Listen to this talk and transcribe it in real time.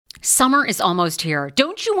Summer is almost here.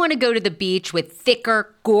 Don't you want to go to the beach with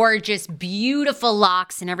thicker, gorgeous, beautiful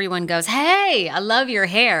locks and everyone goes, "Hey, I love your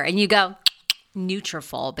hair." And you go,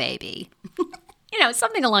 "Nutrafol, baby."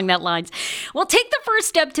 Something along that lines. Well, take the first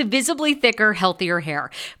step to visibly thicker, healthier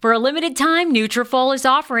hair. For a limited time, Nutrafol is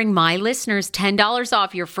offering my listeners $10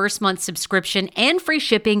 off your first month subscription and free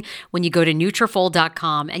shipping when you go to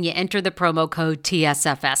Nutrafol.com and you enter the promo code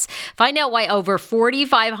TSFS. Find out why over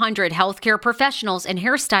 4,500 healthcare professionals and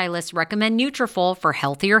hairstylists recommend Nutrafol for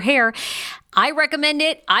healthier hair. I recommend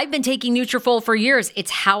it. I've been taking Nutrafol for years.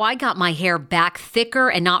 It's how I got my hair back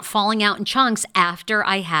thicker and not falling out in chunks after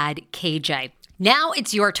I had KJ. Now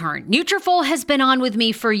it's your turn. Nutrafol has been on with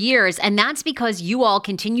me for years, and that's because you all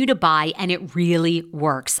continue to buy, and it really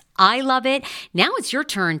works. I love it. Now it's your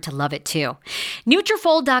turn to love it too.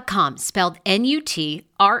 Nutrafol.com, spelled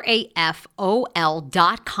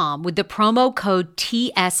Nutrafol.com with the promo code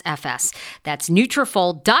TSFS. That's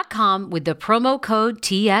Nutrafol.com with the promo code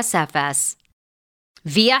TSFS.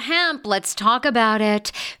 Via Hemp, let's talk about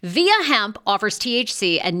it. Via Hemp offers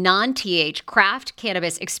THC and non-TH craft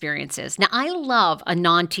cannabis experiences. Now, I love a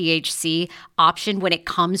non-THC option when it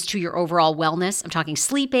comes to your overall wellness. I'm talking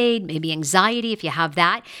sleep aid, maybe anxiety if you have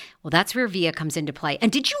that. Well, that's where Via comes into play.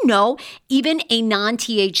 And did you know even a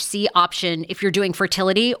non-THC option, if you're doing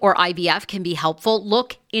fertility or IVF, can be helpful?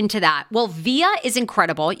 Look into that. Well, Via is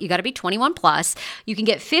incredible. You got to be 21 plus. You can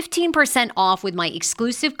get 15% off with my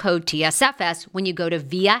exclusive code TSFS when you go to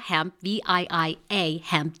Via Hemp, VIIA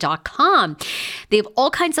hemp.com. They have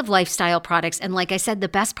all kinds of lifestyle products. And like I said, the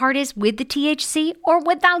best part is with the THC or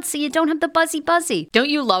without, so you don't have the buzzy. Don't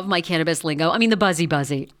you love my cannabis lingo? I mean, the buzzy.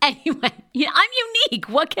 Anyway, I'm unique.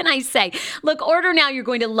 What can I say? Look, order now. You're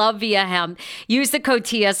going to love Via Hemp. Use the code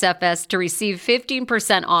TSFS to receive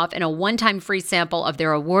 15% off and a one-time free sample of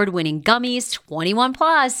their award-winning gummies, 21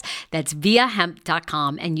 plus. That's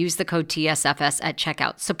viahemp.com and use the code TSFS at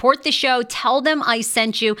checkout. Support the show. Tell them I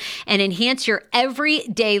sent you and enhance your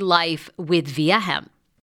everyday life with Via Hemp.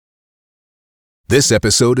 This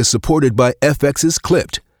episode is supported by FX's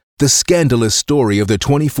Clipped, the scandalous story of the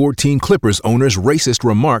 2014 Clippers owner's racist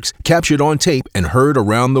remarks captured on tape and heard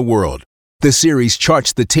around the world. The series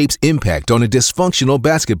charts the tape's impact on a dysfunctional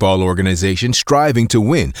basketball organization striving to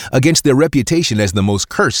win against their reputation as the most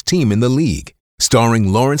cursed team in the league.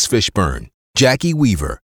 Starring Lawrence Fishburne, Jackie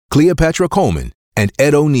Weaver, Cleopatra Coleman, and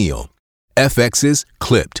Ed O'Neill. FX's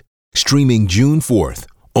Clipped, streaming June 4th,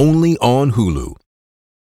 only on Hulu.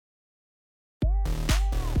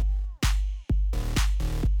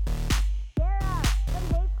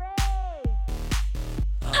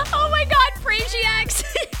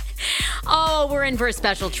 Oh, we're in for a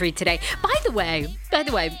special treat today. By the way,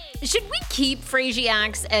 should we keep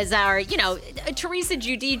Frasiacs as our, Teresa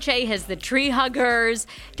Giudice has the Tree Huggers,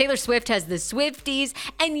 Taylor Swift has the Swifties,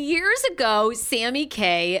 and years ago, Sammy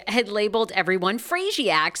K had labeled everyone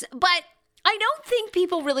Frasiacs, but I don't think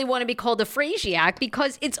people really want to be called a Frasiac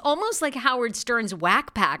because it's almost like Howard Stern's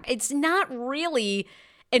Whack Pack. It's not really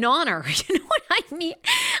an honor. You know what I mean?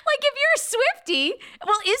 Like if you're a Swiftie,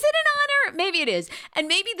 well, is it an honor? Maybe it is. And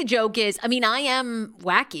maybe the joke is, I am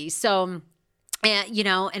wacky. So,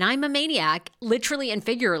 and I'm a maniac, literally and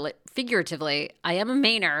figuratively. I am a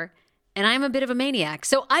maner and I'm a bit of a maniac.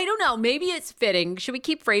 So I don't know. Maybe it's fitting. Should we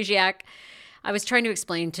keep Frasiac? I was trying to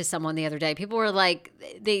explain to someone the other day. People were like,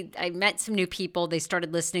 I met some new people. They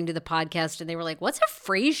started listening to the podcast and they were like, "What's a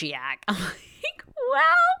Frasiac?" I'm like, well,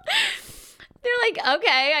 they're like,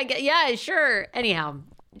 "Okay, I get, yeah, sure." Anyhow,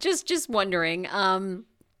 just wondering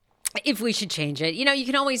if we should change it. You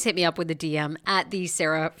can always hit me up with the DM at the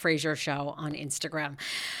Sarah Fraser Show on Instagram.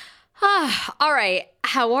 All right.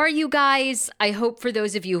 How are you guys? I hope for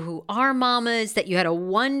those of you who are mamas that you had a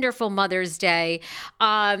wonderful Mother's Day.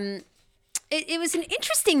 It was an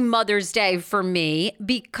interesting Mother's Day for me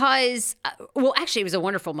because, actually, it was a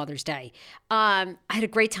wonderful Mother's Day. I had a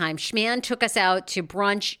great time. Schman took us out to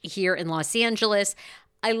brunch here in Los Angeles.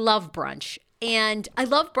 I love brunch. And I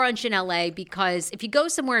love brunch in LA because if you go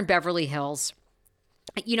somewhere in Beverly Hills,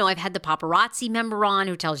 I've had the paparazzi member on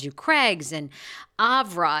who tells you Craig's and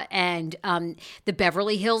Avra and the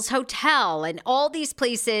Beverly Hills Hotel and all these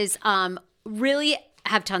places really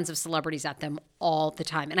have tons of celebrities at them all the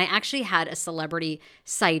time. And I actually had a celebrity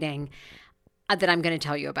sighting that I'm going to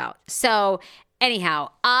tell you about. So anyhow,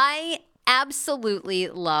 I absolutely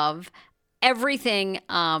love everything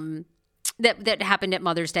that happened at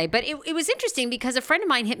Mother's Day. But it was interesting because a friend of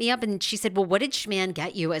mine hit me up and she said, "Well, what did Schman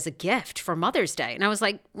get you as a gift for Mother's Day?" And I was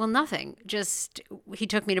like, "Well, nothing. Just he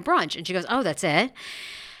took me to brunch." And she goes, "Oh, that's it?"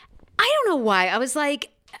 I don't know why. I was like,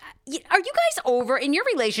 are you guys over in your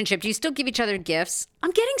relationship? Do you still give each other gifts?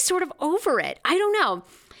 I'm getting sort of over it. I don't know.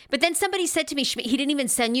 But then somebody said to me, he didn't even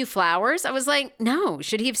send you flowers. I was like, no,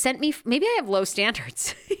 should he have sent me? Maybe I have low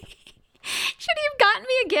standards. Should he have gotten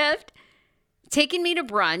me a gift, taken me to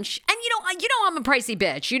brunch? And you know I'm a pricey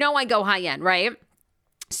bitch. You know I go high end, right?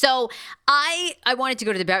 So I wanted to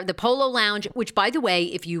go to the Polo Lounge, which, by the way,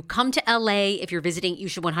 if you come to LA, if you're visiting, you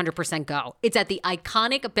should 100% go. It's at the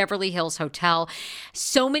iconic Beverly Hills Hotel.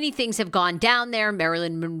 So many things have gone down there.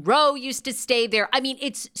 Marilyn Monroe used to stay there. I mean,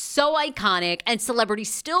 it's so iconic, and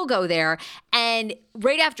celebrities still go there. And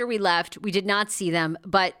right after we left, we did not see them,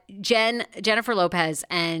 but Jennifer Lopez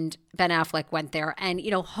and Ben Affleck went there. And,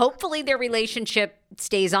 hopefully their relationship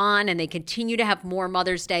stays on and they continue to have more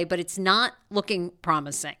Mother's Day, but it's not looking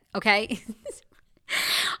promising, okay?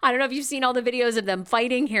 I don't know if you've seen all the videos of them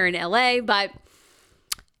fighting here in LA, but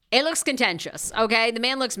it looks contentious, okay? The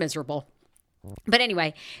man looks miserable. But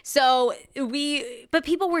anyway, but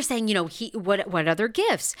people were saying, what other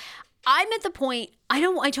gifts? I'm at the point,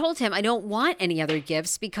 I told him I don't want any other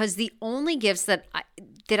gifts because the only gifts that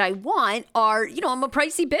I want are, I'm a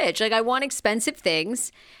pricey bitch. Like, I want expensive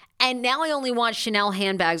things. And now I only want Chanel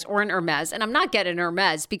handbags or an Hermes. And I'm not getting an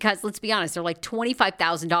Hermes because, let's be honest, they're like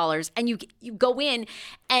 $25,000. And you go in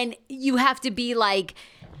and you have to be like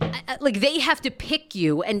they have to pick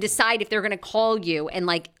you and decide if they're going to call you and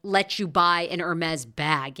let you buy an Hermes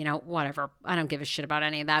bag, whatever. I don't give a shit about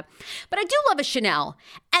any of that. But I do love a Chanel.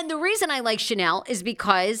 And the reason I like Chanel is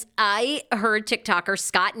because I heard TikToker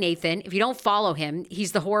Scott Nathan. If you don't follow him,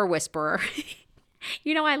 he's the horror whisperer.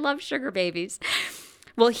 I love sugar babies.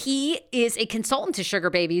 Well, he is a consultant to sugar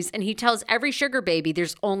babies, and he tells every sugar baby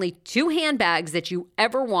there's only 2 handbags that you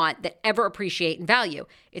ever want that ever appreciate and value.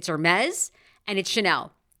 It's Hermes and it's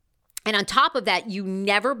Chanel. And on top of that, you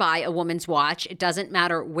never buy a woman's watch. It doesn't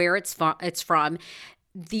matter where it's from.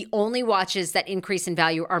 The only watches that increase in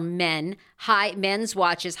value are men's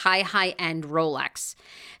watches, high-end Rolex.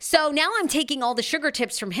 So now I'm taking all the sugar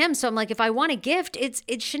tips from him. So I'm like, if I want a gift, it's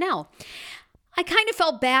Chanel. I kind of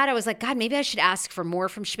felt bad. I was like, God, maybe I should ask for more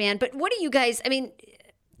from Schman. But what do you guys,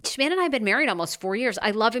 Schman and I have been married almost 4 years.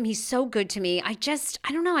 I love him. He's so good to me. I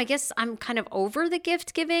don't know. I guess I'm kind of over the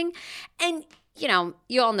gift giving. And,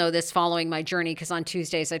 you all know this following my journey because on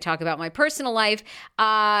Tuesdays I talk about my personal life.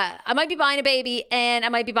 I might be buying a baby and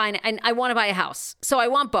and I want to buy a house. So I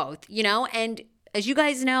want both, And as you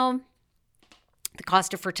guys know, the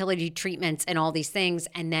cost of fertility treatments and all these things.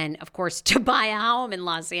 And then, of course, to buy a home in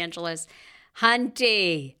Los Angeles.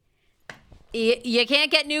 Hunty, you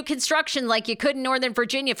can't get new construction like you could in Northern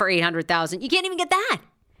Virginia for $800,000. You can't even get that.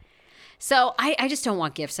 So I just don't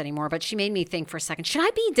want gifts anymore. But she made me think for a second, should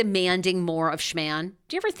I be demanding more of Schman?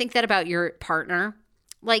 Do you ever think that about your partner?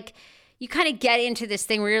 Like, you kind of get into this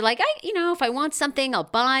thing where you're like, if I want something, I'll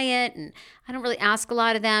buy it. And I don't really ask a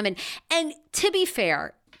lot of them. And to be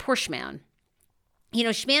fair, poor Schman.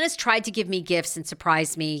 Schman has tried to give me gifts and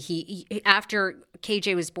surprise me. He after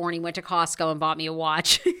KJ was born, he went to Costco and bought me a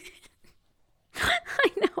watch.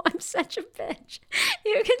 I know, I'm such a bitch.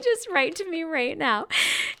 You can just write to me right now.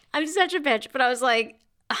 I'm such a bitch. But I was like,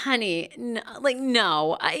 honey,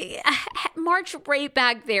 no. I march right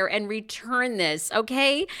back there and return this,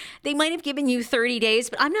 okay? They might have given you 30 days,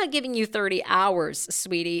 but I'm not giving you 30 hours,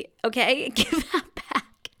 sweetie, okay? Give that back.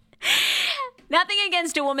 Nothing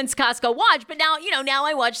against a woman's Costco watch, but now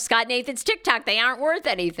I watch Scott Nathan's TikTok. They aren't worth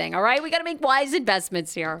anything, all right? We got to make wise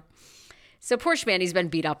investments here. So poor Schman, he's been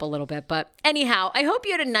beat up a little bit. But anyhow, I hope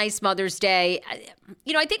you had a nice Mother's Day.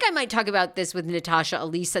 I think I might talk about this with Natasha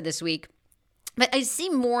Elisa this week. But I see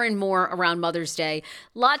more and more around Mother's Day,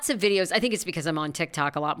 lots of videos. I think it's because I'm on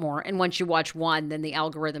TikTok a lot more. And once you watch one, then the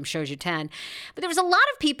algorithm shows you 10. But there was a lot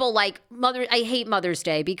of people like, I hate Mother's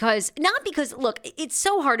Day not because, look, it's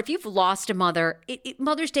so hard. If you've lost a mother,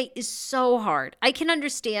 Mother's Day is so hard. I can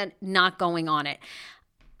understand not going on it.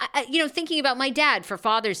 Thinking about my dad for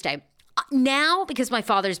Father's Day. Now, because my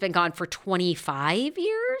father's been gone for 26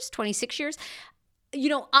 years,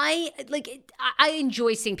 I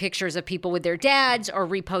enjoy seeing pictures of people with their dads or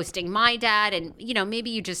reposting my dad. And, maybe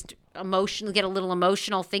you just get a little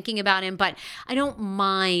emotional thinking about him. But I don't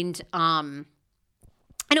mind going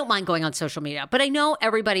on social media. But I know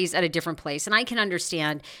everybody's at a different place. And I can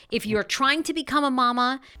understand if you're trying to become a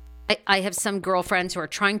mama. I have some girlfriends who are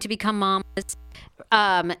trying to become mamas.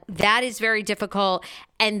 That is very difficult.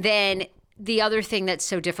 And then the other thing that's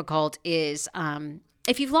so difficult is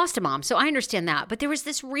if you've lost a mom. So I understand that. But there was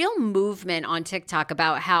this real movement on TikTok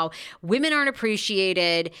about how women aren't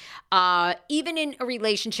appreciated, even in a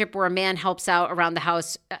relationship where a man helps out around the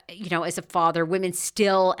house, as a father, women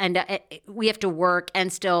still, and we have to work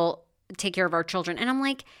and still take care of our children. And I'm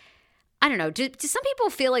like, I don't know. Do some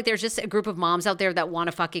people feel like there's just a group of moms out there that want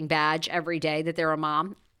a fucking badge every day that they're a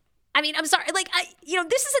mom? I mean, I'm sorry. Like,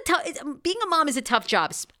 this is being a mom is a tough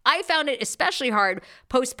job. I found it especially hard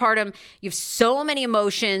postpartum. You have so many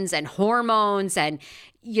emotions and hormones and,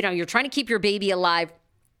 you're trying to keep your baby alive.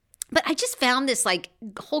 But I just found this like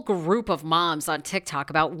whole group of moms on TikTok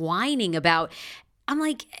about whining about, I'm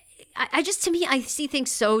like, to me, I see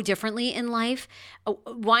things so differently in life,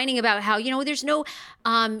 whining about how, there's no,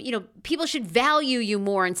 people should value you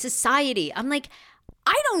more in society. I'm like,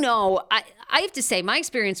 I don't know. I have to say my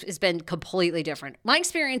experience has been completely different. My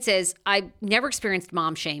experience is I've never experienced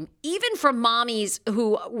mom shame, even from mommies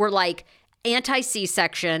who were like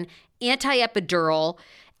anti-C-section, anti-epidural,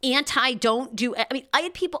 don't do. I mean,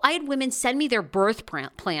 I had women send me their birth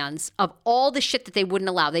plans of all the shit that they wouldn't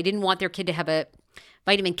allow. They didn't want their kid to have a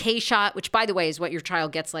vitamin K shot, which, by the way, is what your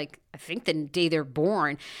child gets, like, I think the day they're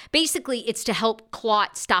born. Basically, it's to help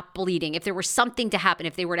clot stop bleeding. If there were something to happen,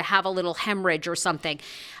 if they were to have a little hemorrhage or something,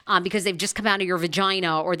 because they've just come out of your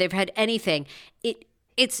vagina or they've had anything,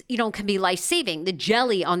 it's can be life-saving. The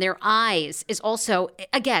jelly on their eyes is also,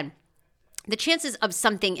 again, the chances of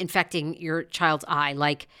something infecting your child's eye,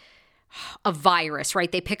 like a virus,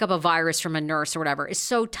 right? They pick up a virus from a nurse or whatever, is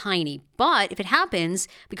so tiny. But if it happens,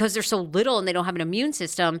 because they're so little and they don't have an immune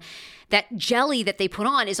system, that jelly that they put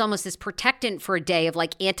on is almost this protectant for a day of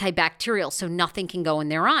like antibacterial, so nothing can go in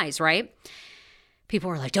their eyes, right? People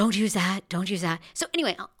were like, don't use that. So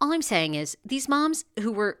anyway, all I'm saying is these moms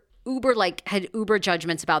who were had uber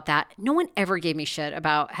judgments about that. No one ever gave me shit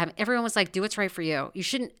about having, everyone was like, do what's right for you. You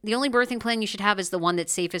shouldn't, the only birthing plan you should have is the one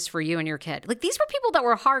that's safest for you and your kid. Like, these were people that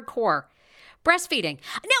were hardcore breastfeeding.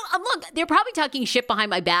 Now, look, they're probably talking shit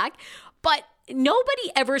behind my back, but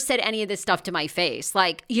nobody ever said any of this stuff to my face.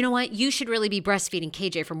 Like, you know what? You should really be breastfeeding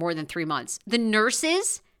KJ for more than 3 months. The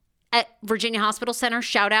nurses at Virginia Hospital Center,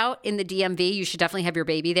 shout out in the DMV. You should definitely have your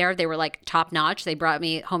baby there. They were like top notch. They brought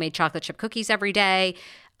me homemade chocolate chip cookies every day.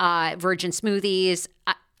 Virgin smoothies.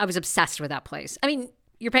 I was obsessed with that place. I mean,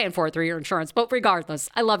 you're paying for it through your insurance, but regardless,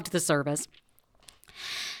 I loved the service.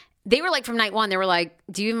 They were like, from night one, they were like,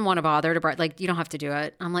 do you even want to bother to, like, you don't have to do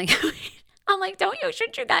it. I'm like, don't you?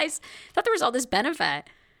 Shouldn't you guys? I thought there was all this benefit.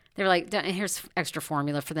 They were like, here's extra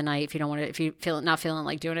formula for the night if you don't want to, if you feel not feeling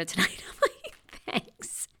like doing it tonight. I'm like,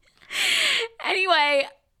 thanks. Anyway,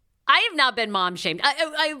 I have not been mom shamed.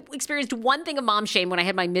 I experienced one thing of mom shame when I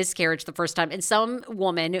had my miscarriage the first time. And some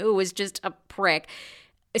woman who was just a prick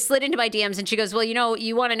slid into my DMs and she goes, well,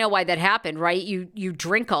 you want to know why that happened, right? You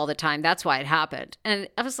drink all the time. That's why it happened. And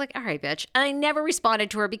I was like, all right, bitch. And I never responded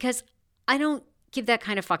to her because I don't give that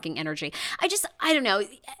kind of fucking energy. I don't know.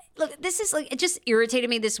 Look, this is like, it just irritated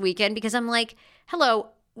me this weekend because I'm like,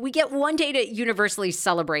 hello, we get one day to universally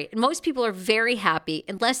celebrate. And most people are very happy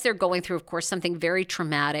unless they're going through, of course, something very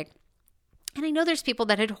traumatic. And I know there's people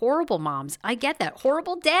that had horrible moms. I get that.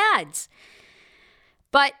 Horrible dads.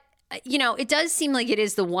 But, it does seem like it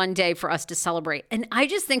is the one day for us to celebrate. And I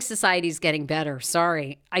just think society's getting better.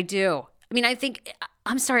 Sorry. I do. I mean, I think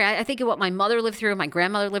of what my mother lived through, my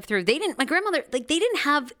grandmother lived through. My grandmother, they didn't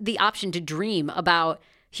have the option to dream about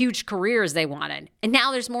huge careers they wanted. And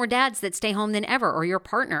now there's more dads that stay home than ever, or your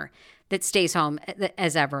partner that stays home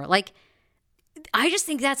as ever. Like, I just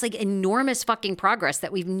think that's like enormous fucking progress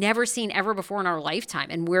that we've never seen ever before in our lifetime.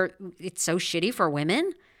 And it's so shitty for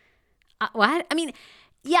women. What? I mean,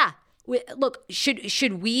 yeah. Look,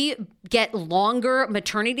 should we get longer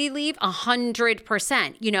maternity leave?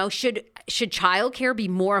 100%. Should childcare be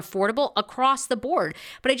more affordable across the board?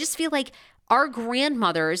 But I just feel like our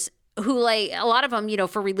grandmothers, who, like, a lot of them,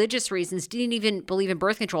 for religious reasons, didn't even believe in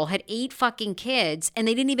birth control, had 8 fucking kids, and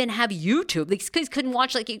they didn't even have YouTube. These kids couldn't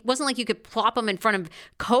watch, like, it wasn't like you could plop them in front of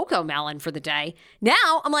Coco Melon for the day.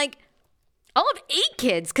 Now, I'm like, I'll have 8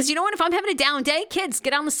 kids, because you know what? If I'm having a down day, kids,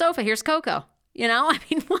 get on the sofa. Here's Coco. I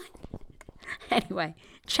mean, what? Anyway,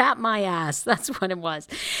 chap my ass. That's what it was.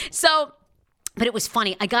 So, but it was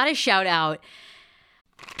funny. I got a shout out.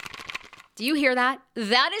 Do you hear that?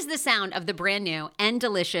 That is the sound of the brand new and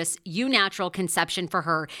delicious Eu Natural Conception for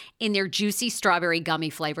Her in their juicy strawberry gummy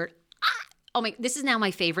flavor. Oh my, this is now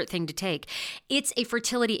my favorite thing to take. It's a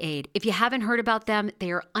fertility aid. If you haven't heard about them,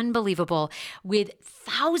 they are unbelievable with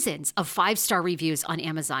thousands of 5-star reviews on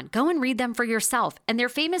Amazon. Go and read them for yourself. And they're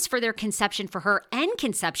famous for their Conception for Her and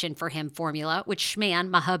Conception for Him formula, which Schman,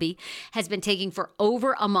 my hubby, has been taking for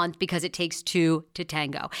over a month because it takes 2 to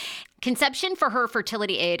tango. Conception for Her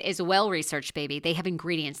Fertility Aid is well-researched, baby. They have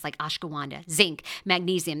ingredients like ashwagandha, zinc,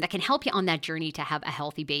 magnesium that can help you on that journey to have a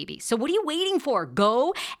healthy baby. So what are you waiting for?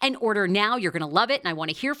 Go and order now. You're going to love it, and I want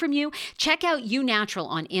to hear from you. Check out You Natural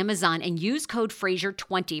on Amazon and use code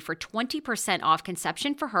Fraser20 for 20% off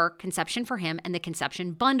Conception for Her, Conception for Him, and the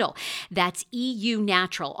Conception Bundle. That's EU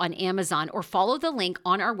Natural on Amazon, or follow the link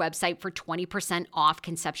on our website for 20% off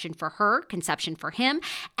Conception for Her, Conception for Him,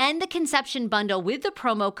 and the Conception Bundle with the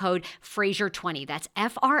promo code Fraser20. That's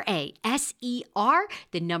Fraser,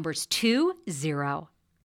 the numbers 20.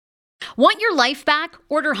 Want your life back?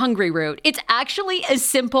 Order Hungry Root. It's actually as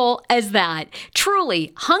simple as that.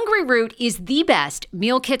 Truly, Hungry Root is the best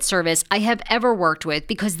meal kit service I have ever worked with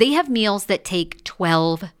because they have meals that take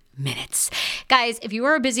 12 minutes. Guys, if you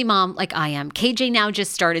are a busy mom like I am, KJ now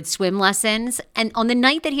just started swim lessons. And on the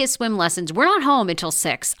night that he has swim lessons, we're not home until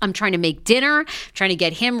 6. I'm trying to make dinner, trying to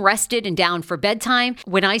get him rested and down for bedtime.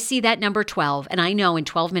 When I see that number 12, and I know in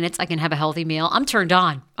 12 minutes I can have a healthy meal, I'm turned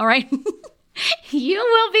on. All right. You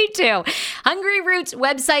will be too. Hungry Root's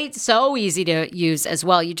website, so easy to use as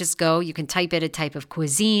well. You just go, you can type in a type of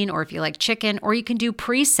cuisine, or if you like chicken, or you can do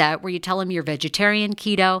preset where you tell them you're vegetarian,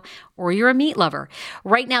 keto, or you're a meat lover.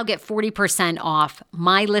 Right now, get 40% off.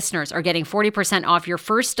 My listeners are getting 40% off your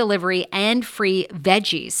first delivery and free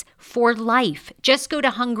veggies for life. Just go to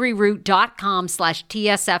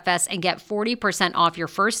hungryroot.com/TSFS and get 40% off your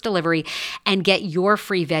first delivery and get your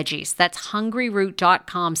free veggies. That's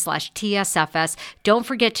hungryroot.com/TSFS. Don't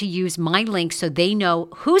forget to use my link so they know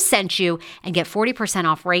who sent you and get 40%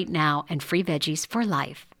 off right now and free veggies for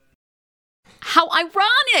life. How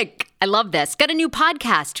ironic. I love this. Got a new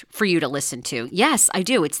podcast for you to listen to. Yes, I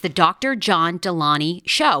do. It's the Dr. John Delaney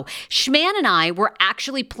Show. Schman and I were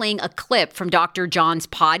actually playing a clip from Dr. John's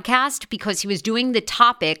podcast because he was doing the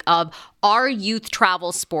topic of are youth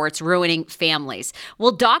travel sports ruining families?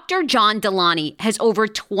 Well, Dr. John Delaney has over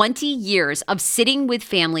 20 years of sitting with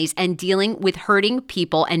families and dealing with hurting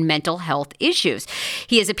people and mental health issues.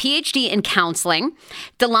 He has a PhD in counseling.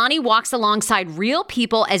 Delaney walks alongside real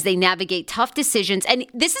people as they navigate tough decisions. And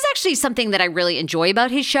this is actually something that I really enjoy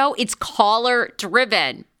about his show. It's caller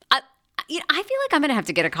driven. I feel like I'm going to have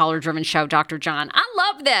to get a caller-driven show, Dr. John. I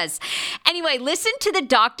love this. Anyway, listen to the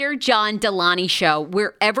Dr. John Delaney Show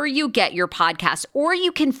wherever you get your podcasts, or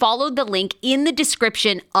you can follow the link in the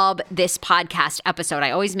description of this podcast episode.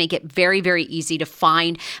 I always make it very, very easy to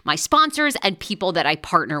find my sponsors and people that I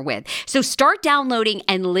partner with. So start downloading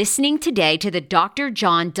and listening today to the Dr.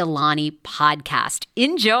 John Delaney podcast.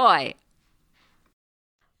 Enjoy.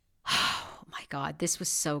 Oh my God, this was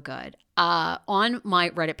so good. On my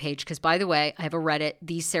Reddit page, because by the way, I have a Reddit,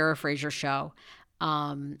 The Sarah Fraser Show,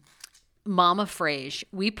 Mama Frage.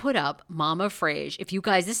 We put up Mama Frage. If you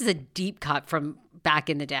guys, this is a deep cut from back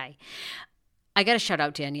in the day. I got to shout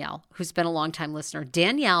out Danielle, who's been a longtime listener.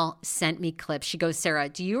 Danielle sent me clips. She goes, Sarah,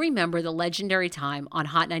 do you remember the legendary time on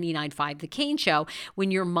Hot 99.5, The Kane Show,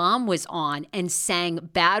 when your mom was on and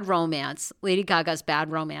sang Bad Romance, Lady Gaga's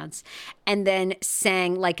Bad Romance, and then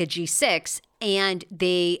sang like a G6, and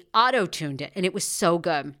they auto-tuned it, and it was so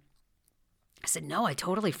good. I said, no, I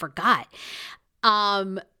totally forgot.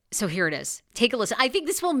 So here it is. Take a listen. I think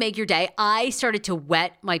this will make your day. I started to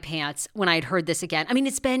wet my pants when I had heard this again. I mean,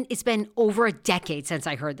 it's been over a decade since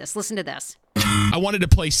I heard this. Listen to this. I wanted to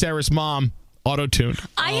play Sarah's mom auto-tune.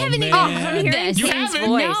 I haven't even heard this. You haven't?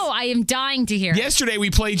 No, I am dying to hear. Yesterday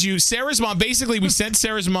we played you Sarah's mom. Basically, we sent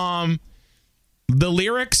Sarah's mom the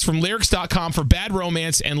lyrics from lyrics.com for Bad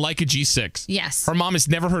Romance and Like a G6. Yes. Her mom has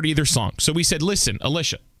never heard either song. So we said, listen,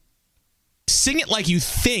 Alicia, sing it like you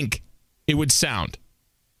think it would sound.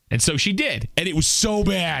 And so she did. And it was so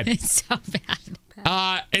bad. It's so bad.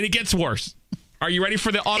 And it gets worse. Are you ready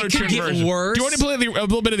for the auto-tune version? Worse. Do you want to play a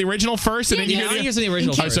little bit of the original first? And then I want to hear some of the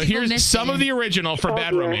original first. So here's some of the original for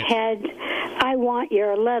Bad your Romance. Head. I want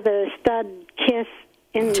your leather stud kiss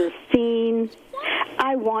in the scene.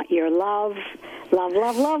 I want your love. Love,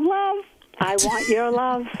 love, love, love. I want your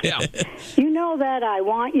love. Yeah. You know that I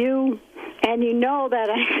want you, and you know that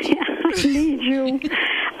I need you.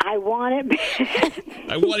 I want it bad.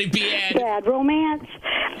 I want it bad. Bad Romance.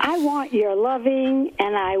 I want your loving,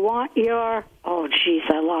 and I want your... Oh, jeez,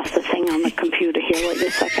 I lost the thing on the computer here. Wait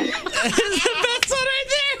a second. That's the best one right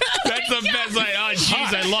there. That's the best one. Oh,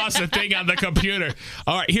 jeez, I lost the thing on the computer.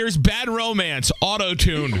 All right, here's Bad Romance,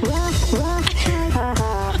 auto-tuned.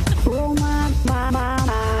 Romance, mama,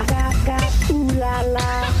 ooh la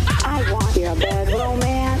la. I want your bad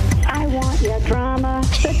romance. I want your drama.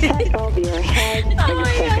 The touch of your head. Wait a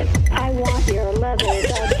second. I want your leather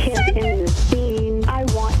dud kiss in the scene. I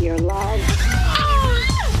want your love.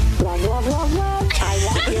 Love, love, love, love. I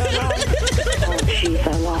want your love. Oh, jeez,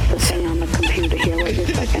 I lost the thing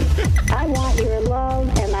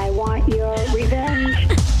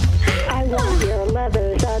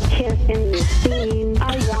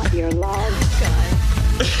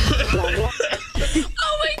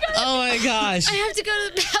gosh. I have to go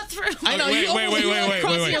to the bathroom. I know. Wait.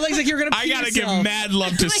 Crossing your legs like you're gonna I pee gotta yourself. give mad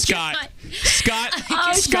love to Scott. God.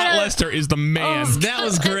 Scott Lester is the man. That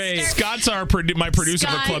was great. Scott's my producer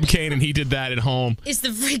Scott. for Club Kane, and he did that at home. Is the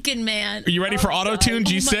freaking man. Are you ready for auto tune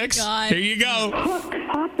G6? God. Here you go. Hook,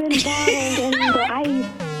 popping bottles in the ice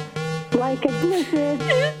like a blizzard.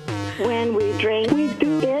 When we drink, we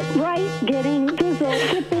do it right, getting drizzle,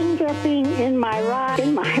 sipping, dripping in my ride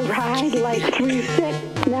like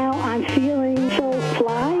 3-6. Now I'm feeling so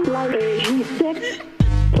fly, like a G6,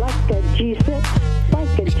 like a G6,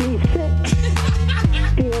 like a G6.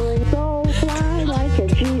 Feeling so fly, like a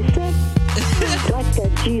G6, like a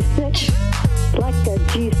G6, like a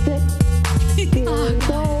G6. Feeling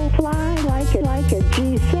so fly, like a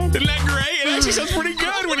G6. Isn't that great? It actually sounds pretty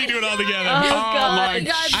good when you do it all together. Oh, God. my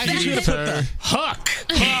God, I think you gotta put the hook.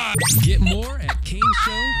 Get more at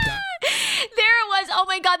kaneshow.com. There it was. Oh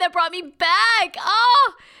my God, that brought me back.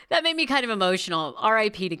 Oh, that made me kind of emotional.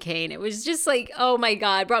 R.I.P. to Kane. It was just like, oh my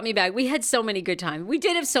God, brought me back. We had so many good times. We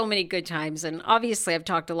did have so many good times. And obviously, I've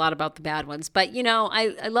talked a lot about the bad ones. But, you know,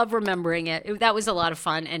 I love remembering it. That was a lot of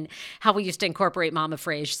fun, and how we used to incorporate Mama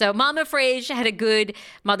Frage. So Mama Frage had a good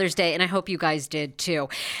Mother's Day, and I hope you guys did too.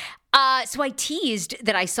 So I teased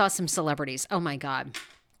that I saw some celebrities. Oh my God.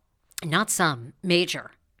 Not some. Major.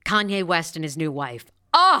 Kanye West and his new wife.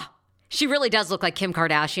 Oh, she really does look like Kim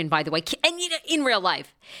Kardashian, by the way. And you know, in real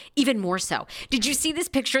life, even more so. Did you see this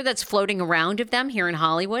picture that's floating around of them here in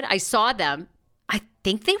Hollywood? I saw them. I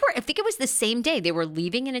think it was the same day. They were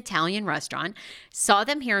leaving an Italian restaurant, saw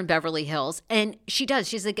them here in Beverly Hills. And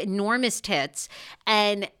she's like enormous tits.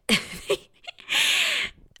 And, but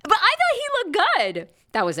I thought he looked good.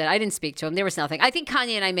 That was it. I didn't speak to him. There was nothing. I think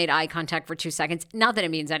Kanye and I made eye contact for 2 seconds. Not that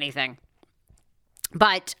it means anything.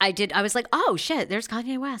 But I did. I was like, oh, shit, there's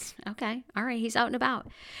Kanye West. Okay. All right. He's out and about.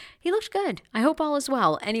 He looks good. I hope all is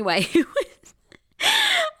well. Anyway. You never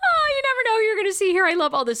know who you're going to see here. I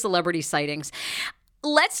love all the celebrity sightings.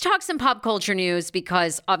 Let's talk some pop culture news,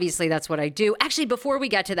 because obviously that's what I do. Actually, before we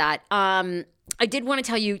get to that, I did want to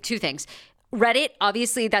tell you 2 things. Reddit,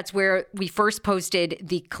 obviously, that's where we first posted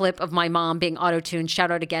the clip of my mom being auto-tuned.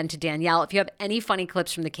 Shout out again to Danielle. If you have any funny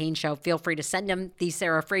clips from The Kane Show, feel free to send them,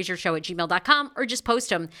 thesarahfrasershow@gmail.com, or just post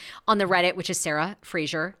them on the Reddit, which is Sarah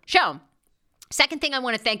Fraser Show. Second thing, I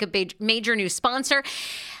want to thank a major new sponsor.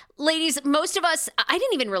 Ladies, most of us, I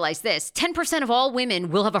didn't even realize this, 10% of all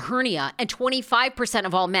women will have a hernia and 25%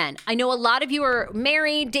 of all men. I know a lot of you are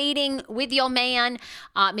married, dating with your man.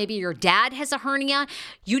 Maybe your dad has a hernia.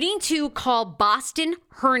 You need to call Boston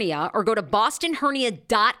Hernia or go to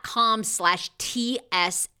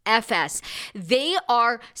bostonhernia.com/TSFS. They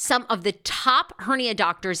are some of the top hernia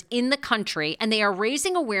doctors in the country, and they are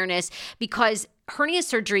raising awareness because hernia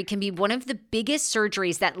surgery can be one of the biggest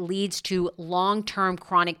surgeries that leads to long-term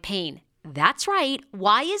chronic pain. That's right.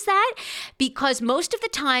 Why is that? Because most of the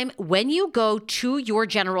time when you go to your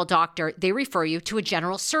general doctor, they refer you to a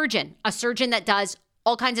general surgeon, a surgeon that does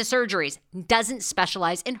all kinds of surgeries, doesn't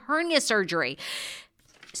specialize in hernia surgery.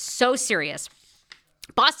 So serious.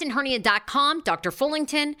 BostonHernia.com, Dr.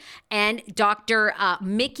 Fullington and Dr.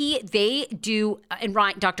 Mickey, and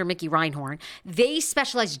Dr. Mickey Reinhorn, they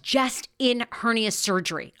specialize just in hernia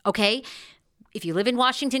surgery, okay? If you live in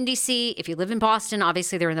Washington, D.C., if you live in Boston,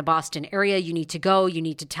 obviously they're in the Boston area, you need to go, you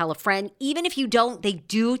need to tell a friend. Even if you don't, they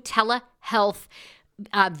do telehealth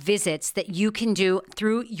visits that you can do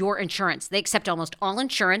through your insurance. They accept almost all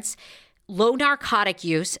insurance. Low narcotic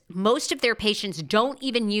use. Most of their patients don't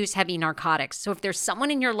even use heavy narcotics. So if there's someone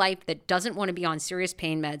in your life that doesn't want to be on serious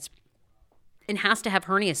pain meds and has to have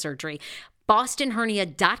hernia surgery,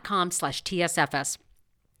 bostonhernia.com/TSFS.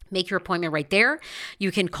 Make your appointment right there.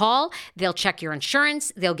 You can call. They'll check your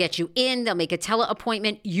insurance. They'll get you in. They'll make a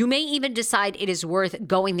tele-appointment. You may even decide it is worth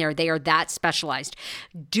going there. They are that specialized.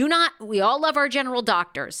 We all love our general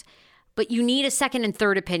doctors, but you need a second and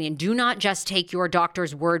third opinion. Do not just take your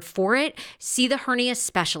doctor's word for it. See the hernia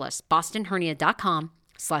specialist,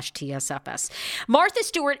 bostonhernia.com/TSFS. Martha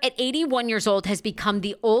Stewart, at 81 years old, has become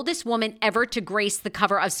the oldest woman ever to grace the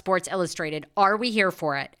cover of Sports Illustrated. Are we here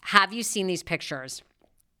for it? Have you seen these pictures?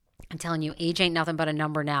 I'm telling you, age ain't nothing but a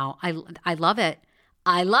number now. I love it.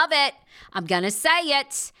 I love it. I'm going to say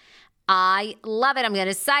it. I love it. I'm going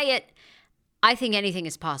to say it. I think anything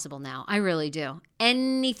is possible now. I really do.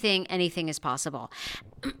 Anything is possible.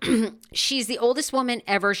 She's the oldest woman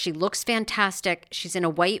ever. She looks fantastic. She's in a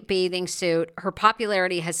white bathing suit. Her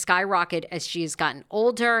popularity has skyrocketed as she has gotten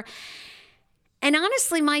older. And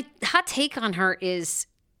honestly, my hot take on her is,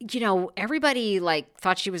 everybody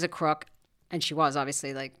thought she was a crook. And she was,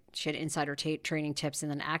 obviously, she had insider training tips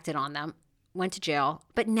and then acted on them. went to jail.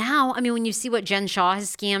 But now, I mean, when you see what Jen Shaw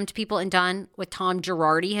has scammed people and done, what Tom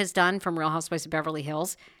Girardi has done from Real Housewives of Beverly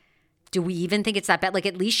Hills, do we even think it's that bad? Like,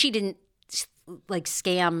 at least she didn't, like,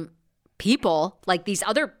 scam people like these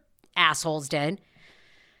other assholes did.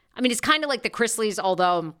 I mean, it's kind of like the Chrisleys,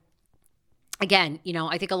 although, again, you know,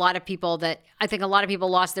 I think a lot of people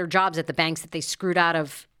lost their jobs at the banks that they screwed out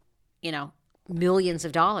of, you know, millions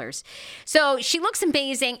of dollars. So she looks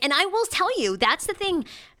amazing. And I will tell you, that's the thing.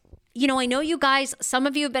 You know, I know you guys, some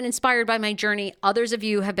of you have been inspired by my journey. Others of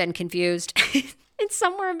you have been confused. It's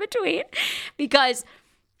somewhere in between, because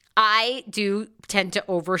I do tend to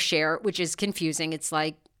overshare, which is confusing. It's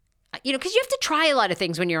like, you know, because you have to try a lot of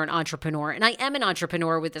things when you're an entrepreneur. And I am an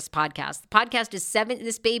entrepreneur with this podcast. The podcast is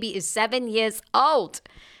this baby is 7 years old.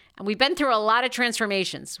 And we've been through a lot of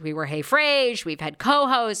transformations. We were Hey Frage. We've had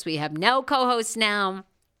co-hosts. We have no co-hosts now.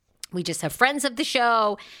 We just have friends of the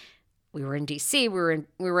show. We were in D.C. We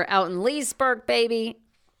were out in Leesburg, baby.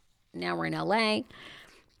 Now we're in L.A.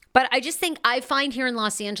 But I find here in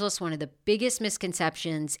Los Angeles, one of the biggest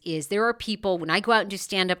misconceptions is there are people, when I go out and do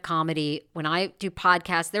stand-up comedy, when I do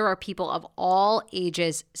podcasts, there are people of all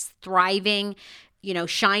ages thriving, you know,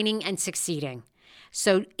 shining and succeeding.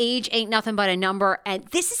 So age ain't nothing but a number. And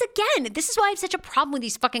this is why I have such a problem with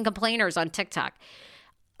these fucking complainers on TikTok.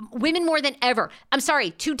 Women more than ever. I'm sorry,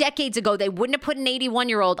 2 decades ago, they wouldn't have put an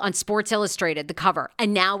 81-year-old on Sports Illustrated, the cover.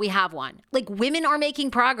 And now we have one. Like, women are making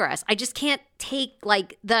progress. I just can't take,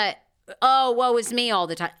 like, woe is me all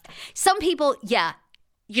the time. Some people, yeah.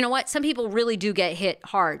 You know what? Some people really do get hit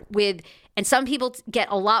hard with, and some people get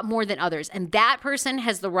a lot more than others. And that person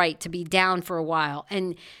has the right to be down for a while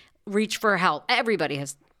and reach for help. Everybody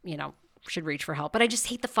has, you know, should reach for help. But I just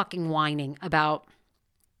hate the fucking whining about,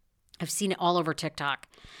 I've seen it all over TikTok.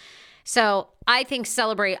 So I think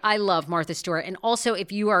I love Martha Stewart. And also,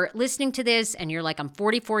 if you are listening to this and you're like, I'm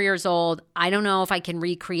 44 years old, I don't know if I can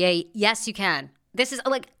recreate. Yes, you can. This is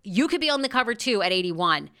like, you could be on the cover too at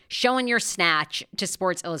 81, showing your snatch to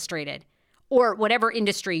Sports Illustrated or whatever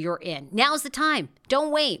industry you're in. Now's the time.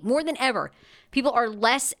 Don't wait. More than ever. People are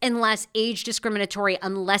less and less age discriminatory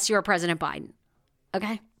unless you're President Biden.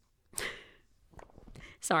 Okay?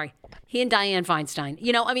 Sorry. He and Dianne Feinstein.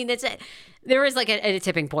 You know, I mean, that's it. There is like a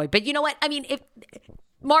tipping point. But you know what? I mean, if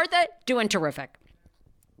Martha, doing terrific.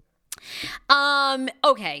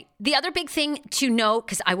 Okay. The other big thing to know,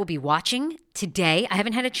 because I will be watching today. I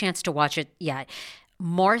haven't had a chance to watch it yet.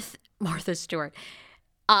 Martha Stewart.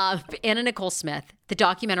 Anna Nicole Smith. The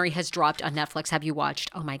documentary has dropped on Netflix. Have you watched?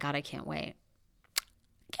 Oh my God, I can't wait.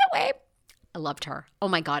 Can't wait. I loved her. Oh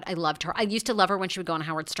my God, I loved her. I used to love her when she would go on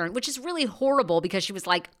Howard Stern, which is really horrible because she was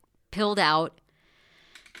like pilled out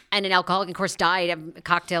and an alcoholic, and of course died of a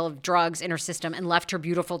cocktail of drugs in her system and left her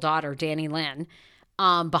beautiful daughter, Danny Lynn,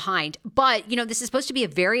 behind. But, you know, this is supposed to be a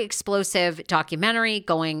very explosive documentary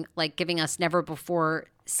giving us never before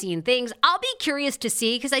seen things. I'll be curious to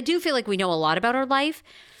see, because I do feel like we know a lot about her life.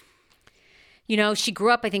 You know, she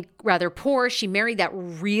grew up, I think, rather poor. She married that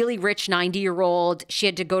really rich 90-year-old. She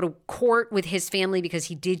had to go to court with his family because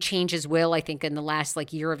he did change his will, I think, in the last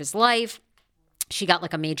year of his life. She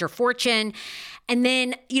got a major fortune. And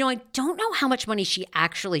then, you know, I don't know how much money she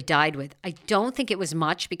actually died with. I don't think it was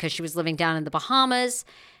much because she was living down in the Bahamas.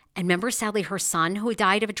 And remember, sadly, her son who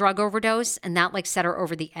died of a drug overdose, and that set her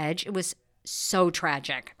over the edge. It was so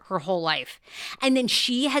tragic, her whole life. And then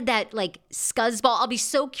she had that scuzzball. I'll be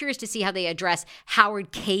so curious to see how they address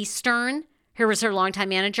Howard K. Stern. Here was her longtime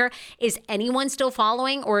manager. Is anyone still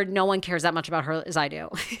following, or no one cares that much about her as I do?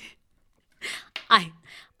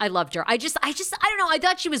 I loved her. I don't know. I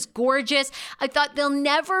thought she was gorgeous. I thought there'll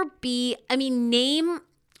never be, name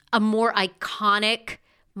a more iconic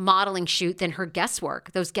modeling shoot than her Guess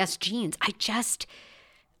work, those Guess jeans. I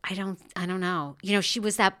don't know. You know, she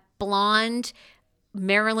was that blonde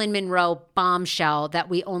Marilyn Monroe bombshell that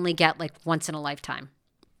we only get once in a lifetime.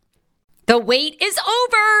 The wait is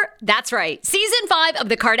over. That's right. Season 5 of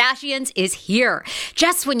The Kardashians is here.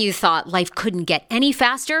 Just when you thought life couldn't get any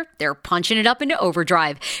faster, they're punching it up into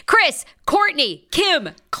overdrive. Kris, Kourtney,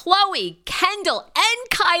 Kim, Khloe, Kendall, and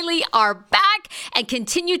Kylie are back and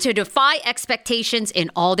continue to defy expectations in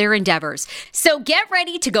all their endeavors. So get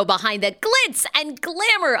ready to go behind the glitz and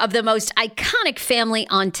glamour of the most iconic family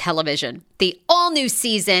on television. The all-new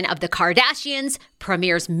season of The Kardashians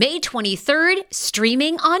premieres May 23rd,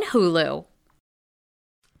 streaming on Hulu.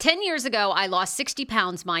 10 years ago, I lost 60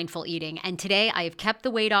 pounds mindful eating, and today I have kept the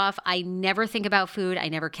weight off. I never think about food. I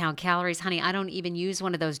never count calories. Honey, I don't even use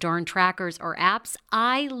one of those darn trackers or apps.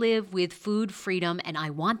 I live with food freedom, and I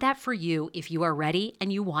want that for you if you are ready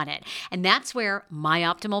and you want it. And that's where My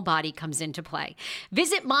Optimal Body comes into play.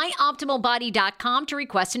 Visit myoptimalbody.com to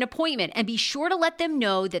request an appointment, and be sure to let them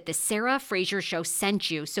know that the Sarah Fraser Show sent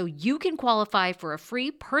you so you can qualify for a free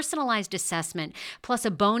personalized assessment plus a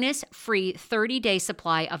bonus free 30-day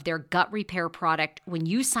supply of their gut repair product when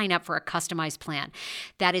you sign up for a customized plan.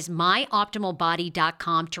 That is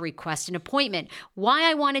myoptimalbody.com to request an appointment. Why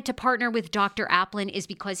I wanted to partner with Dr. Applin is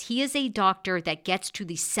because he is a doctor that gets to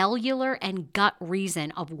the cellular and gut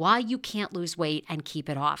reason of why you can't lose weight and keep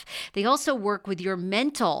it off. They also work with your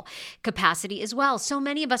mental capacity as well. So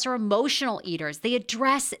many of us are emotional eaters. They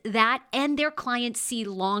address that, and their clients see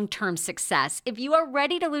long-term success. If you are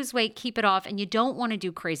ready to lose weight, keep it off, and you don't want to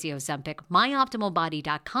do crazy Ozempic,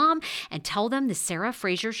 myoptimalbody.com, and tell them the Sarah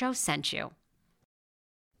Fraser Show sent you.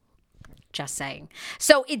 Just saying.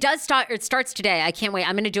 So it does start. It starts today. I can't wait.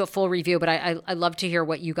 I'm going to do a full review, but I love to hear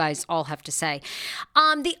what you guys all have to say.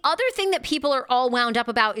 The other thing that people are all wound up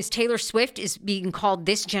about is Taylor Swift is being called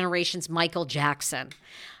this generation's Michael Jackson.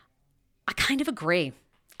 I kind of agree.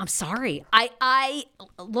 I'm sorry. I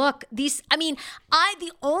look these. I mean,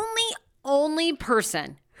 the only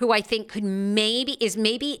person who I think could maybe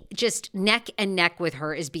just neck and neck with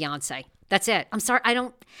her is Beyonce. That's it. I'm sorry. I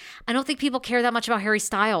don't think people care that much about Harry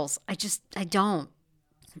Styles. I don't.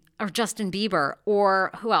 Or Justin Bieber, or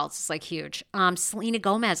who else is like huge? Selena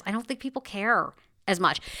Gomez. I don't think people care as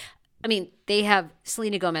much. I mean,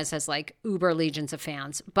 Selena Gomez has like uber legions of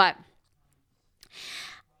fans, but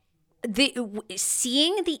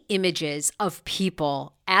seeing the images of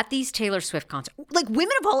people at these Taylor Swift concerts, like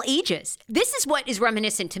women of all ages, this is what is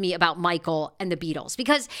reminiscent to me about Michael and the Beatles,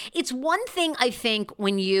 because it's one thing, I think,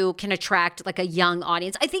 when you can attract like a young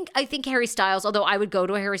audience. I think Harry Styles, although I would go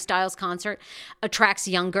to a Harry Styles concert, attracts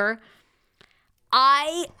younger.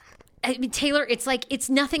 I mean, Taylor, it's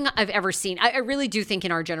nothing I've ever seen. I really do think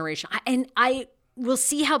in our generation, we'll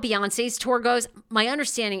see how Beyonce's tour goes. My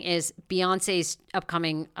understanding is Beyonce's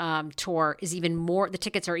upcoming tour is the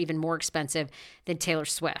tickets are even more expensive than Taylor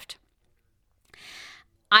Swift.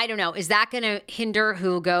 I don't know. Is that going to hinder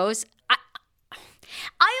who goes?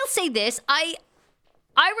 I'll say this.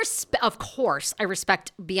 Of course, I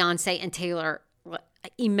respect Beyonce and Taylor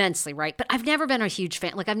immensely, right? But I've never been a huge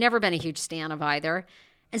fan. Like, I've never been a huge stan of either.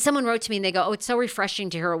 And someone wrote to me and they go, "Oh, it's so refreshing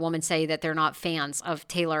to hear a woman say that they're not fans of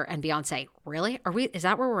Taylor and Beyonce." Really? Is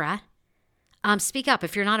that where we're at? Speak up.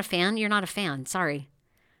 If you're not a fan, you're not a fan. Sorry.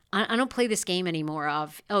 I don't play this game anymore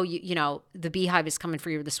of, you know, the Beehive is coming for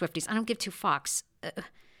you, the Swifties. I don't give two fucks.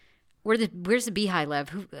 Where's the Beehive live?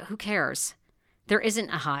 Who cares? There isn't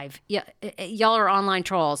a hive. Yeah, y'all are online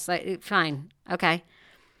trolls. Fine. Okay.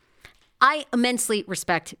 I immensely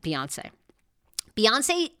respect Beyonce.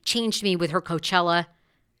 Beyonce changed me with her Coachella,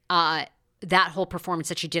 that whole performance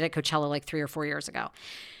that she did at Coachella like 3 or 4 years ago.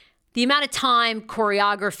 The amount of time,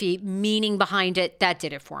 choreography, meaning behind it, that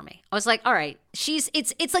did it for me. I was like, all right,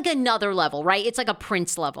 it's like another level, right? It's like a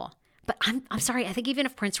Prince level. But I'm sorry, I think even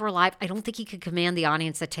if Prince were alive, I don't think he could command the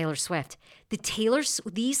audience that Taylor Swift.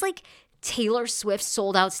 These like Taylor Swift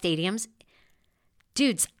sold out stadiums,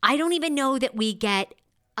 dudes, I don't even know that we get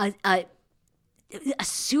a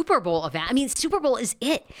Super Bowl event. I mean, Super Bowl is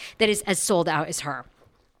it that is as sold out as her.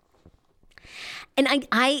 And I'm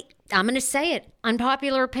going to say it,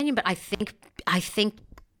 unpopular opinion, but I think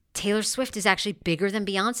Taylor Swift is actually bigger than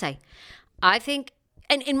Beyonce. I think,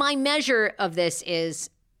 and in my measure of this is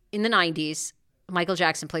in the 90s, Michael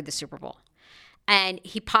Jackson played the Super Bowl. And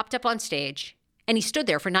he popped up on stage and he stood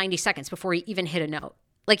there for 90 seconds before he even hit a note.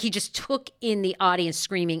 Like, he just took in the audience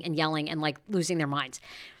screaming and yelling and like losing their minds.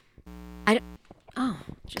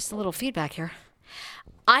 Just a little feedback here.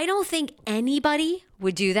 I don't think anybody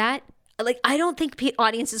would do that. Like, I don't think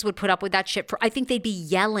audiences would put up with that shit. I think they'd be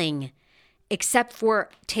yelling, except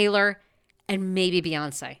for Taylor and maybe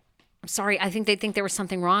Beyonce. I'm sorry. I think they'd think there was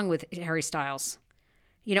something wrong with Harry Styles.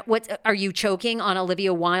 You know, what are you choking on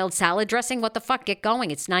Olivia Wilde salad dressing? What the fuck? Get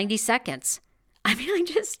going. It's 90 seconds. I mean, I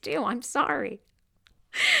just do. I'm sorry.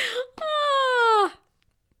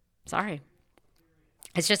 Sorry.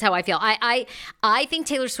 It's just how I feel. I think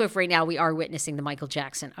Taylor Swift right now, we are witnessing the Michael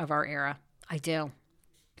Jackson of our era. I do.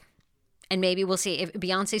 And maybe we'll see if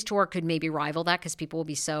Beyonce's tour could maybe rival that because people will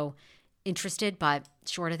be so interested, but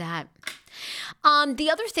short of that. The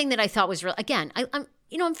other thing that I thought was real, again,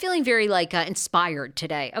 I'm feeling very like inspired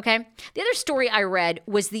today. Okay. The other story I read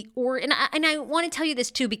was and I want to tell you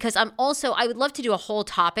this too, because I would love to do a whole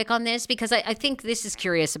topic on this because I think this is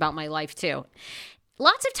curious about my life too.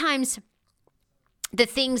 lots of times the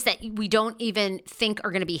things that we don't even think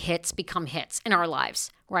are going to be hits become hits in our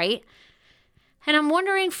lives, right? And I'm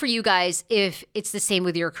wondering for you guys if it's the same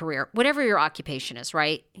with your career, whatever your occupation is,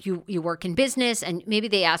 right? You work in business and maybe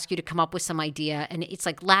they ask you to come up with some idea and it's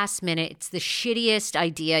like last minute, it's the shittiest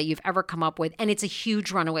idea you've ever come up with and it's a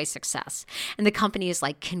huge runaway success. And the company is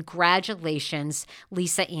like, congratulations,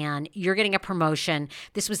 Lisa Ann, you're getting a promotion.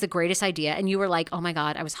 This was the greatest idea. And you were like, oh my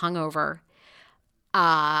God, I was hungover.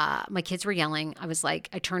 My kids were yelling. I was like,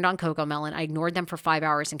 I turned on Coco Melon. I ignored them for 5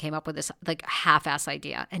 hours and came up with this like half-ass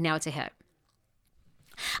idea. And now it's a hit.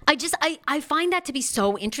 I find that to be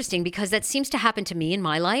so interesting because that seems to happen to me in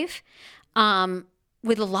my life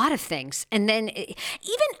with a lot of things. And then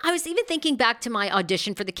I was even thinking back to my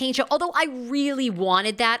audition for the Kane Show, although I really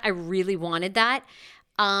wanted that.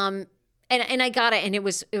 And I got it and it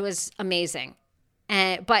was amazing.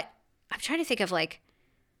 But I'm trying to think of like,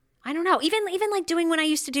 I don't know, even like doing when I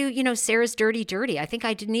used to do, Sarah's Dirty Dirty. I think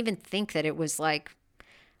I didn't even think that it was like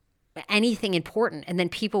anything important. And then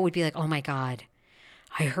people would be like, oh my God,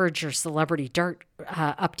 I heard your Celebrity Dirt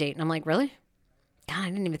update. And I'm like, really? God, I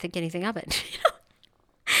didn't even think anything of it.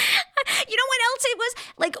 You know what else it was?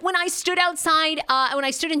 Like when I stood outside, when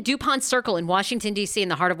I stood in DuPont Circle in Washington, D.C., in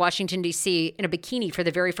the heart of Washington, D.C., in a bikini for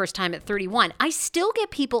the very first time at 31, I still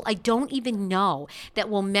get people I don't even know that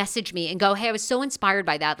will message me and go, hey, I was so inspired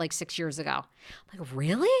by that like 6 years ago. I'm like,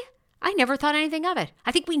 really? I never thought anything of it.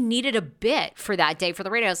 I think we needed a bit for that day for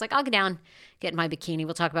the radio. I was like, I'll go down, get in my bikini.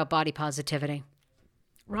 We'll talk about body positivity.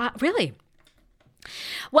 Really?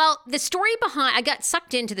 Well, I got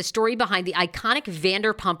sucked into the story behind the iconic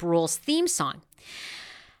Vanderpump Rules theme song.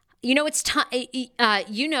 It's time.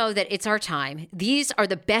 You know that it's our time. These are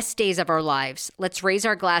the best days of our lives. Let's raise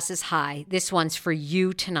our glasses high. This one's for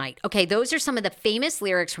you tonight. Okay, those are some of the famous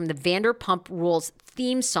lyrics from the Vanderpump Rules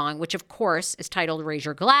theme song, which of course is titled "Raise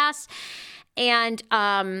Your Glass," and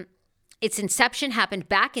its inception happened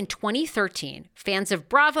back in 2013. Fans of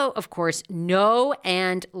Bravo, of course, know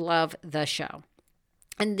and love the show.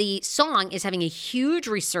 And the song is having a huge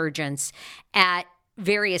resurgence at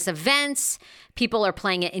various events. People are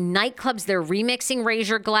playing it in nightclubs. They're remixing Raise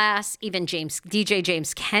Your Glass. Even DJ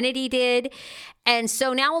James Kennedy did. And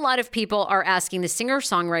so now a lot of people are asking the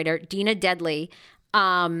singer-songwriter Dina Deadly,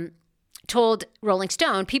 told Rolling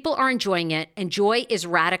Stone, people are enjoying it and joy is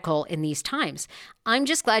radical in these times. I'm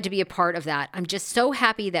just glad to be a part of that. I'm just so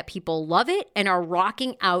happy that people love it and are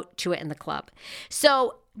rocking out to it in the club.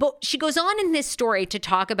 But she goes on in this story to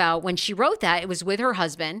talk about when she wrote that, it was with her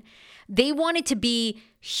husband. They wanted to be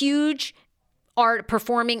huge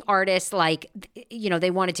performing artists, like, they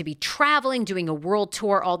wanted to be traveling, doing a world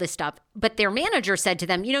tour, all this stuff. But their manager said to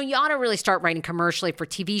them, you ought to really start writing commercially for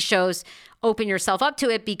TV shows, open yourself up to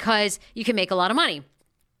it because you can make a lot of money,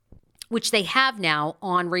 which they have now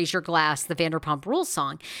on Raise Your Glass, the Vanderpump Rules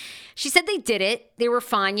song. She said they did it. They were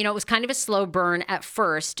fine. It was kind of a slow burn at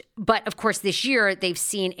first. But of course, this year they've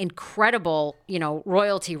seen incredible,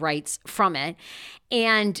 royalty rights from it.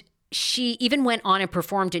 And she even went on and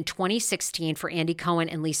performed in 2016 for Andy Cohen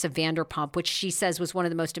and Lisa Vanderpump, which she says was one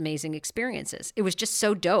of the most amazing experiences. It was just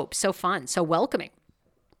so dope, so fun, so welcoming.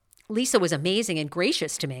 Lisa was amazing and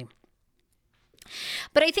gracious to me.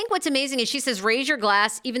 But I think what's amazing is she says, Raise Your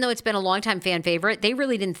Glass, even though it's been a longtime fan favorite, they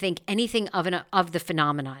really didn't think anything of the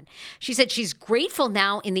phenomenon. She said she's grateful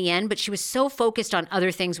now in the end, but she was so focused on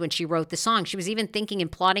other things when she wrote the song. She was even thinking and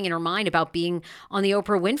plotting in her mind about being on the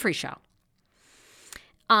Oprah Winfrey Show.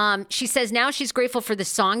 She says now she's grateful for the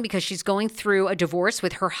song because she's going through a divorce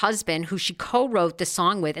with her husband, who she co-wrote the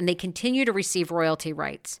song with, and they continue to receive royalty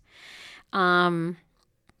rights.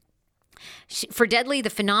 For Deadly,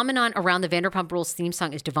 the phenomenon around the Vanderpump Rules theme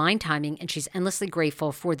song is divine timing, and she's endlessly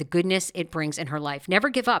grateful for the goodness it brings in her life. Never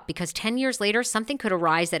give up, because 10 years later, something could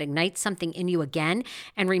arise that ignites something in you again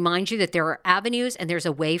and reminds you that there are avenues and there's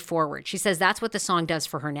a way forward. She says that's what the song does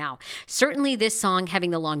for her now. Certainly this song,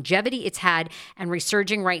 having the longevity it's had and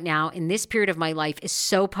resurging right now in this period of my life, is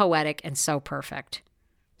so poetic and so perfect.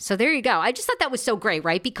 So there you go. I just thought that was so great,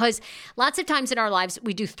 right? Because lots of times in our lives,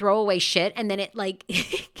 we do throwaway shit and then it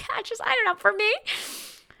catches, I don't know, for me,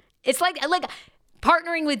 it's like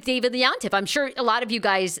partnering with David Leontief. I'm sure a lot of you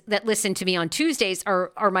guys that listen to me on Tuesdays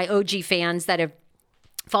are my OG fans that have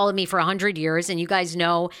followed me for 100 years. And you guys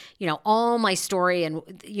know, all my story and,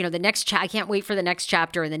 the next, I can't wait for the next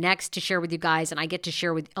chapter and the next to share with you guys. And I get to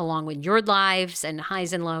share along with your lives and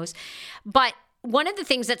highs and lows. But one of the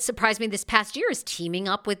things that surprised me this past year is teaming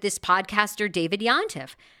up with this podcaster, David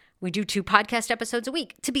Leontief. We do 2 podcast episodes a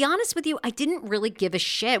week. To be honest with you, I didn't really give a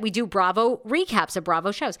shit. We do Bravo recaps of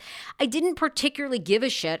Bravo shows. I didn't particularly give a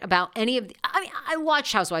shit about any of I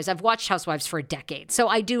watched Housewives. I've watched Housewives for a decade, so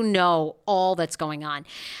I do know all that's going on.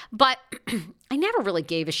 But I never really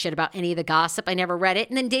gave a shit about any of the gossip. I never read it.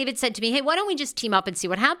 And then David said to me, hey, why don't we just team up and see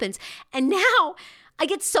what happens? And now I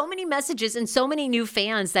get so many messages and so many new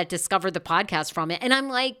fans that discovered the podcast from it. And I'm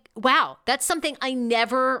like, wow, that's something I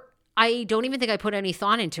don't even think I put any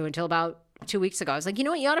thought into until about 2 weeks ago. I was like, you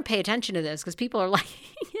know what? You ought to pay attention to this because people are like,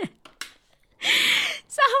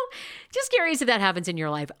 so just curious if that happens in your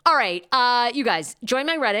life. All right. You guys, join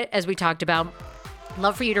my Reddit as we talked about.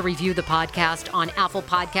 Love for you to review the podcast on Apple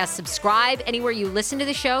Podcasts. Subscribe anywhere you listen to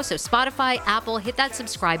the show. So Spotify, Apple, hit that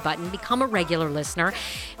subscribe button. Become a regular listener.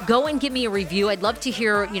 Go and give me a review. I'd love to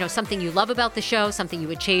hear, something you love about the show, something you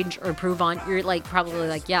would change or improve on. You're probably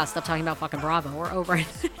like, yeah, stop talking about fucking Bravo. We're over it.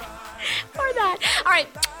 Or that. All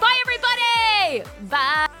right. Bye, everybody.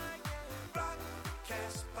 Bye.